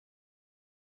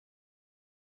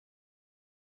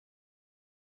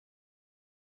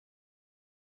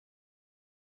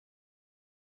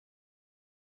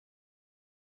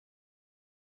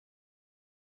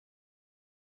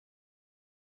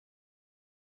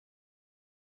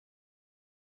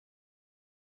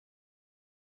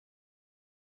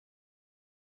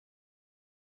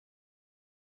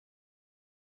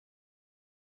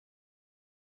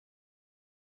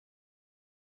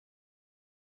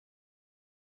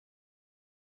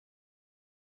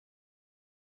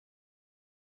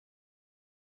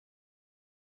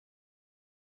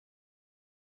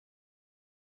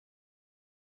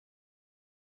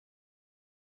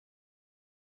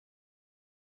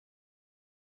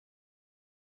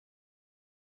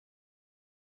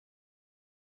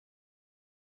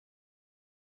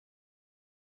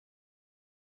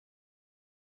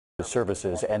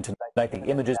services, and tonight the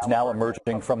images now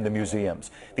emerging from the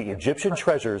museums. The Egyptian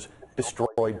treasures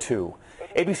destroyed too.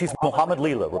 ABC's Mohammed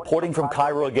Leela reporting from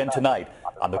Cairo again tonight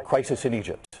on the crisis in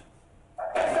Egypt.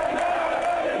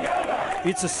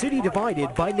 It's a city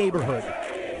divided by neighborhood.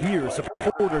 Here,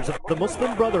 supporters of the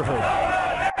Muslim Brotherhood.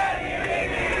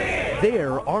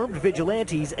 There, armed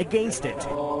vigilantes against it.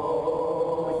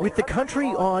 With the country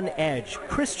on edge,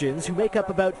 Christians, who make up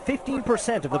about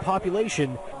 15% of the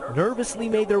population, nervously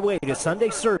made their way to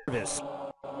Sunday service.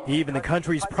 Even the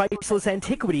country's priceless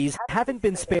antiquities haven't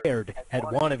been spared.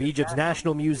 At one of Egypt's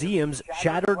national museums,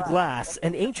 shattered glass,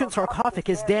 an ancient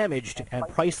sarcophagus damaged, and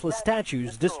priceless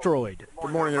statues destroyed.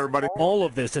 Good morning, everybody. All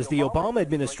of this as the Obama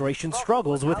administration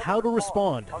struggles with how to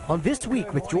respond. On This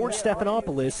Week with George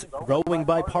Stephanopoulos, growing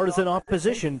bipartisan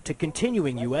opposition to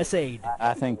continuing U.S. aid.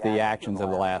 I think the actions of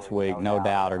the last week, no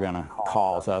doubt, are going to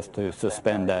cause us to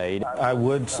suspend aid. I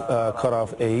would cut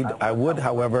off aid. I would,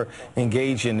 however,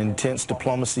 engage in intense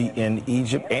diplomacy in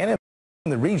Egypt and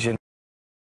in the region